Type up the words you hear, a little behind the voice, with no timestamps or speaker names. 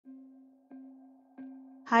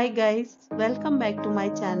Hi guys, welcome back to my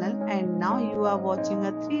channel and now you are watching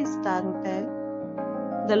a 3-star hotel.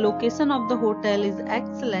 The location of the hotel is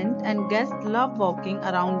excellent and guests love walking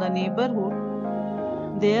around the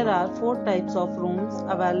neighborhood. There are 4 types of rooms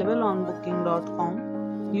available on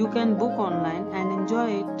booking.com. You can book online and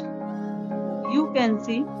enjoy it. You can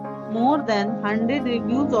see more than 100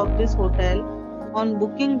 reviews of this hotel on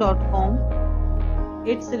booking.com.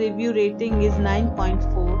 Its review rating is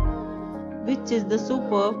 9.4. which is the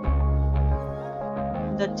superb.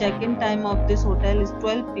 The check-in time of this hotel is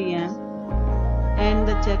 12 p.m. and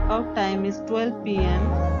the check-out time is 12 p.m.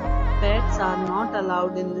 Pets are not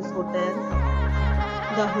allowed in this hotel.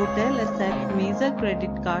 The hotel accepts major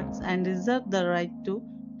credit cards and reserves the right to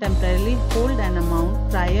temporarily hold an amount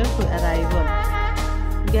prior to arrival.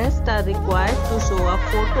 Guests are required to show a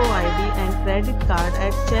photo ID and credit card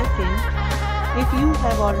at check-in. If you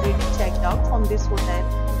have already checked out from this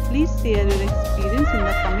hotel, please share your experience in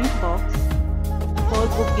the comment box. For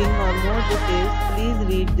booking or more details, please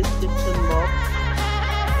read description box.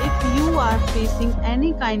 If you are facing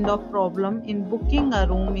any kind of problem in booking a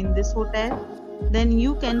room in this hotel, then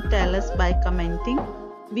you can tell us by commenting.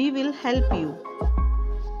 We will help you.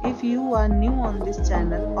 If you are new on this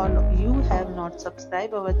channel or you have not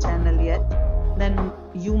subscribed our channel yet, then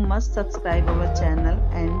you must subscribe our channel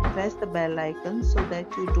and press the bell icon so that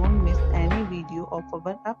you don't miss any video of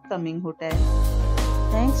our upcoming hotel.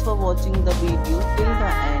 Thanks for watching the video till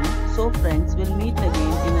the end. So friends, will meet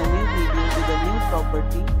again in a new video with a new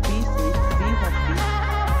property. Be safe.